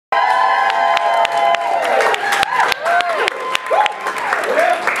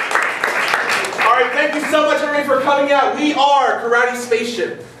coming out. We are Karate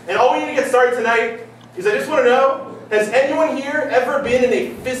Spaceship. And all we need to get started tonight is I just want to know, has anyone here ever been in a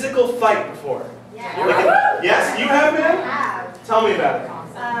physical fight before? Yeah. Like yes, you have been? I have. Tell me about it.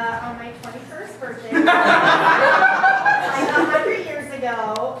 On my 21st birthday, like 100 years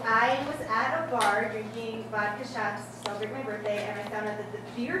ago, I was at a bar drinking vodka shots to celebrate my birthday, and I found out that the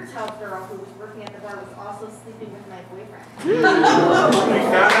beer tub girl who was working at the bar was also sleeping with my boyfriend. You found out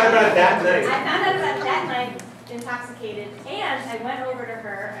about it that night? I found out about it that night, intoxicated, and I went over to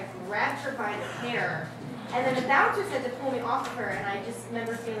her, I grabbed her by the hair, and then the bouncers had to pull me off of her, and I just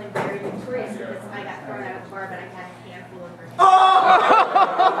remember feeling very victorious because I got thrown out of the bar, but I had a handful of her.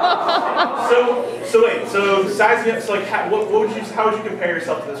 So wait, so sizing up, so like, how would you compare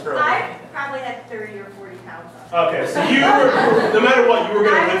yourself to this girl? I probably had 30 or 40 pounds of. Okay, so you were, no matter what, you were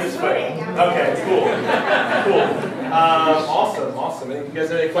going to win this fight. Okay, cool. Awesome. You guys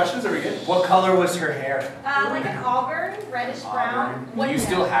have any questions? Are we good? What color was her hair? Like an auburn, reddish brown. Do you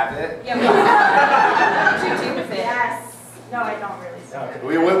still have it? Yeah, we do with it. Yes. No, I don't really still have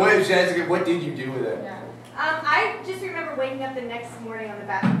it. What did you do with it? Yeah. I just remember waking up the next morning on the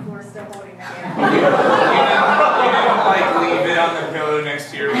bathroom floor still holding the hair. You didn't like leave it on the pillow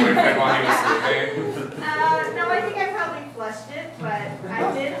next to your boyfriend while he was sleeping? No, I think I probably flushed it, but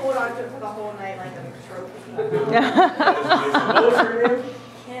I did hold on to it for the whole night like a trophy. What was her name?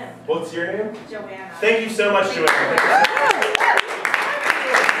 Kim. What's your name? Joanna. Thank you so much, Joanna.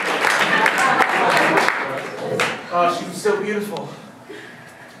 Oh, she was so beautiful.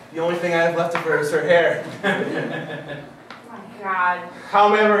 The only thing I have left of her is her hair. Oh my God. How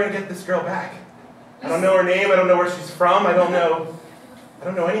am I ever going to get this girl back? I don't know her name, I don't know where she's from, I don't know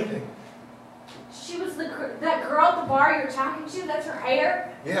anything. She was that girl at the bar you were talking to? That's her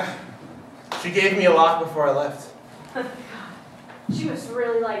hair? Yeah. She gave me a lock before I left. She must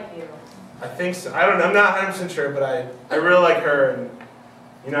really like you. I think so. I don't know, I'm not 100% sure, but I really like her. And,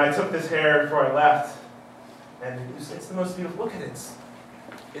 you know, I took this hair before I left. And it's the most beautiful, look at it.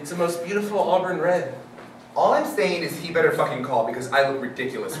 It's the most beautiful auburn red. All I'm saying is he better fucking call because I look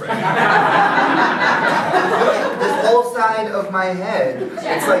ridiculous right now. This whole side of my head,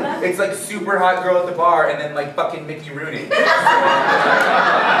 it's like super hot girl at the bar and then like fucking Mickey Rooney. Jenna,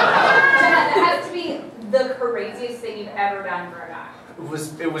 that has to be the craziest thing you've ever done for a guy.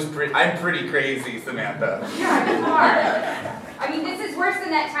 I'm pretty crazy, Samantha. Yeah, you are. I mean, this is worse than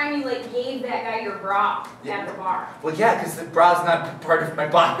that time you like gave that guy your bra at the bar. Well, yeah, because the bra's not part of my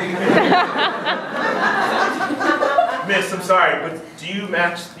body. Miss, I'm sorry, but do you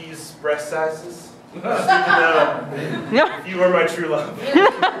match these breast sizes? I just need to know if you were my true love.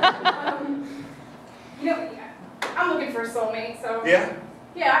 You know, I'm looking for a soulmate, so. Yeah?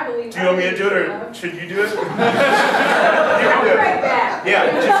 Yeah, I believe. Do you want me to do it, or should you do it? You can I'll do be it. right back. Yeah,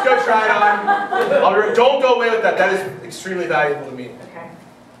 just go try it on. Don't go away with that. That is extremely valuable to me. Okay.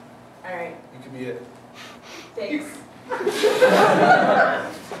 All right. You can be it. Thanks. I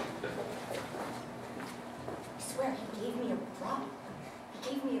swear, he gave me a bra. He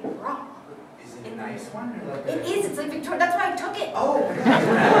gave me a bra. Is it a nice one? Or like It is. It's like Victoria. That's why I took it. Oh,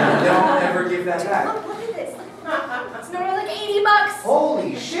 don't ever give that back. Look at this. It's normally like $80.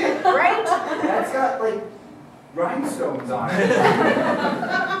 Holy shit! Right? That's got like rhinestones on it.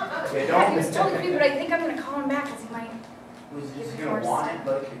 Yeah, he was Don't. totally cute, but I think I'm gonna call him back because he might. Was he gonna want it?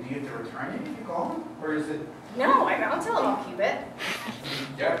 Like, do you have to return it if you call him, or is it? No, I'll tell him I'll keep it.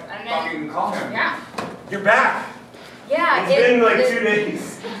 Yeah. And then- Fucking call him. Yeah. You're back. Yeah. It's been like 2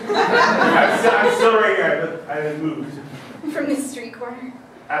 days. I'm still right here. I haven't moved. From the street corner.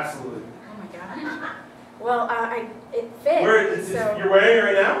 Absolutely. Oh my god. Well, it fit. So. You're wearing it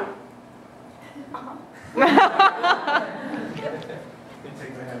right now?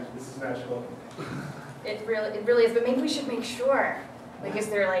 Take my hand. This is magical. It really is. But maybe we should make sure. Like, is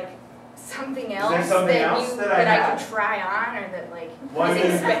there like something else there something that else that I I have? can try on, or that like Well, is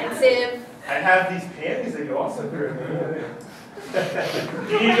expensive? I have these panties that go also through.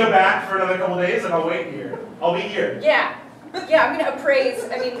 You need to go back for another couple days, and I'll wait here. I'll be here. Yeah. Yeah, I'm gonna try these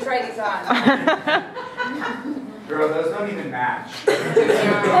on. Girl, those don't even match.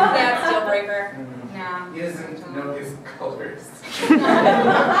 Yeah, it's deal breaker. No. He doesn't know his colors.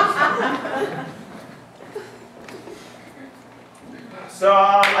 So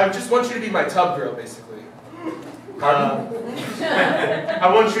I just want you to be my tub girl, basically.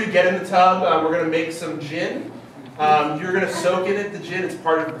 I want you to get in the tub. We're gonna make some gin. You're gonna soak in it. The gin is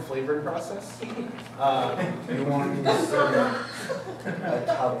part of the flavoring process. You want me to serve a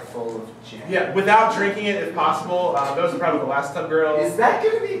tub full of gin? Yeah, without drinking it, if possible. Those are probably the last tub girls. Is that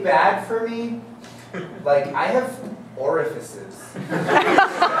gonna be bad for me? Like, I have orifices. Am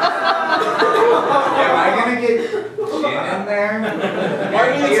I gonna get gin in there?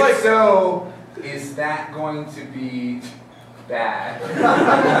 I mean, it's If like so, is that going to be bad? no,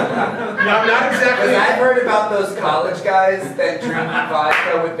 not Because exactly. I've heard about those college guys that drink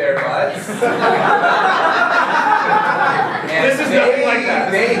vodka with their butts. And This is nothing like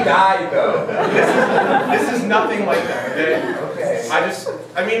that. They die though. This is nothing like that. Okay. Okay.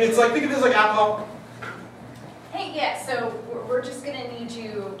 I mean, it's like think of this like alcohol. Hey, yeah, so we're just gonna need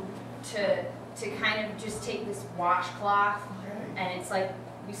you to kind of just take this washcloth, and it's like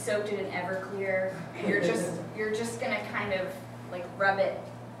we soaked it in Everclear. You're just gonna kind of like rub it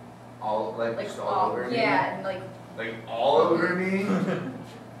All like just all over me. yeah, and like All over me.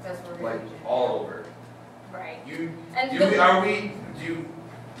 that's what we're Like gonna do. all over. Right.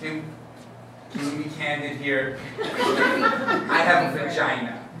 Can we be candid here? I have a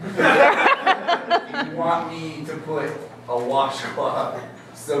vagina. You want me to put a washcloth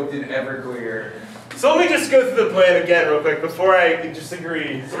soaked in Everclear? So let me just go through the plan again real quick before I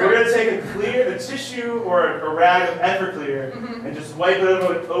disagree. So we're gonna take a tissue or a rag of Everclear and just wipe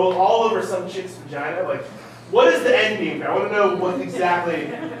it all over some chick's vagina. Like, what is the end game here? I want to know what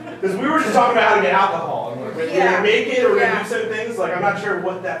exactly. Because we were just talking about how to get alcohol. And we're gonna make it, or we're gonna do certain things. Like, I'm not sure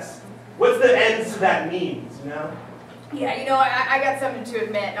what's the end to that means, you know? Yeah, you know, I got something to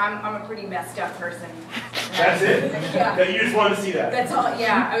admit. I'm a pretty messed up person. That's it? Yeah. That you just wanted to see that? That's all.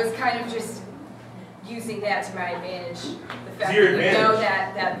 Yeah, I was kind of just using that to my advantage. The fact your that you know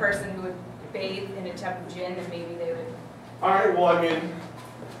advantage? that person who would bathe in a tub of gin, and maybe they would. All right. Well, I mean,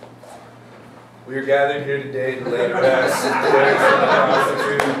 We are gathered here today to lay to rest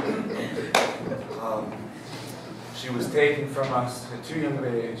the prostitute. She was taken from us at too young of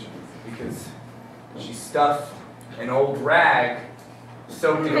age because she stuffed an old rag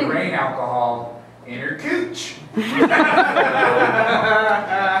soaked in grain alcohol in her cooch. My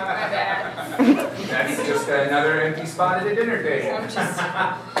bad. That's just another empty spot at a dinner table. I'm just.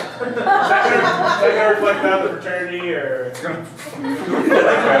 is that gonna reflect on the fraternity, or? It's gonna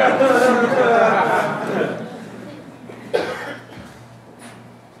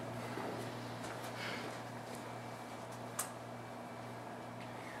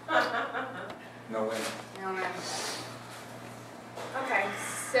No way. No, no. Okay,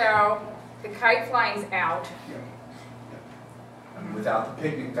 so the kite flying's out. I mean, without the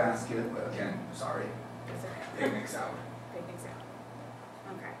picnic basket, but again, sorry, Is it- picnic's out. Picnic's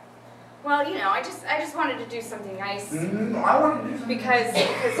out. Okay. Well, you know, I just wanted to do something nice I wanted to do something.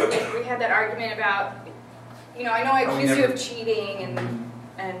 because we had that argument about, you know, I know I Oh, we accused you never- of cheating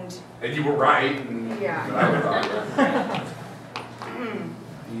and And you were right. And Yeah. I was wrong.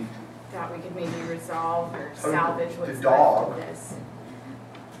 thought we could maybe resolve or Oh, salvage the what's left dog. of this.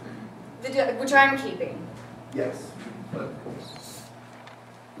 Which I'm keeping. Yes, but we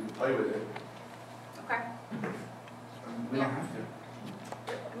can play with it. Okay. We Yeah. don't have to.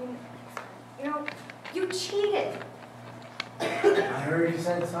 I mean, you know, you cheated. I already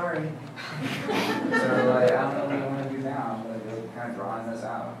said sorry. So I don't know what I want to do now, but they're kind of drawing this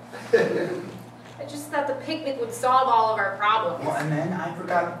out. I just thought the picnic would solve all of our problems. Well, and then I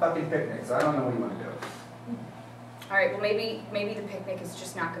forgot the fucking picnic, so I don't know what you want to do. All right, well, maybe the picnic is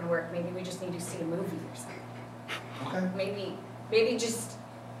just not going to work. Maybe we just need to see a movie or something. Okay. Maybe we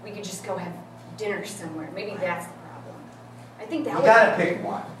could just go have dinner somewhere. Maybe that's the problem. I think that You would. gotta pick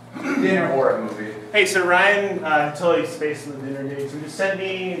one. Dinner or a movie. Hey, so Ryan totally spaced the dinner date, so just send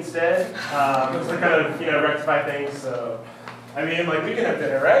me instead. Just to kind of rectify things. So, I mean, like we can have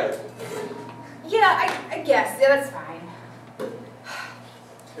dinner, right? Yeah, I guess. Yeah, that's fine. I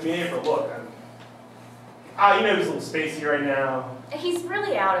mean, for look, he's a little spacey right now. He's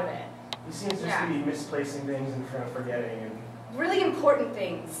really out of it. He seems just Yeah. to be misplacing things and kind of forgetting and Really important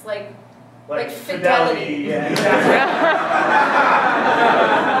things, like like fidelity. Yeah, exactly.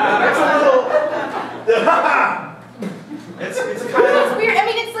 It's a little. It's a kind It's of. weird. I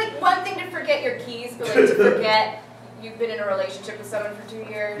mean, it's like one thing to forget your keys, but like to forget you've been in a relationship with someone for 2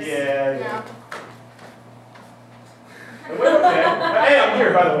 years. Yeah, You yeah. know? We're okay. Hey, I'm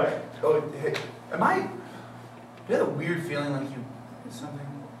here, by the way. Oh, hey, am I? You have a weird feeling like you did something?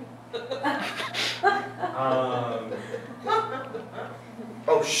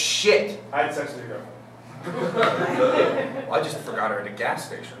 Oh shit! I had sex with your girlfriend. Well, I just forgot her at a gas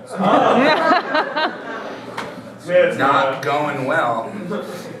station. So. Yeah, it's Not going well.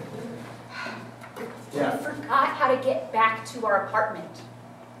 Yeah. He forgot how to get back to our apartment.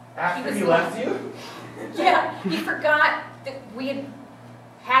 After he left you? Yeah, he forgot that we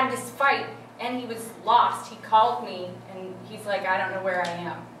had this fight and he was lost. He called me and he's like, I don't know where I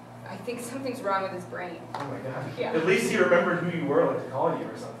am. I think something's wrong with his brain. Oh my god. Yeah. At least he remembered who you were, like calling you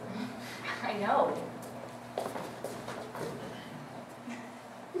or something. I know.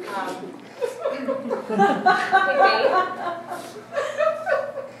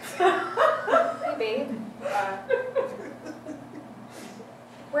 Hey babe.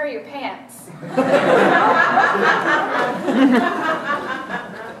 Where are your pants?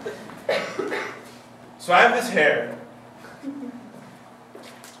 So I have this hair.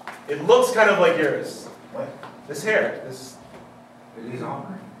 It looks kind of like yours. What? This hair. This. It is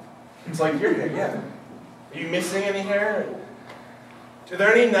on. It's like your hair, yeah. Are you missing any hair? Are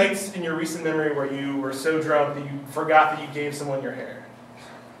there any nights in your recent memory where you were so drunk that you forgot that you gave someone your hair?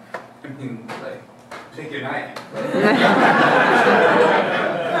 I mean, like, pick a night.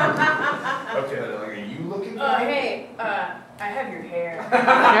 Okay. Like, are you looking for Hey, I have your hair.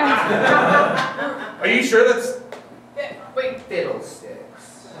 Are you sure that's... Wait.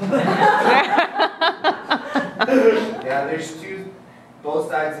 Fiddlesticks. Yeah, there's both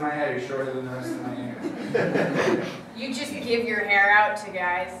sides of my head are shorter than the rest of my hair. You just give your hair out to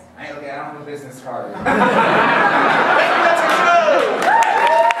guys. I don't have a business card. That's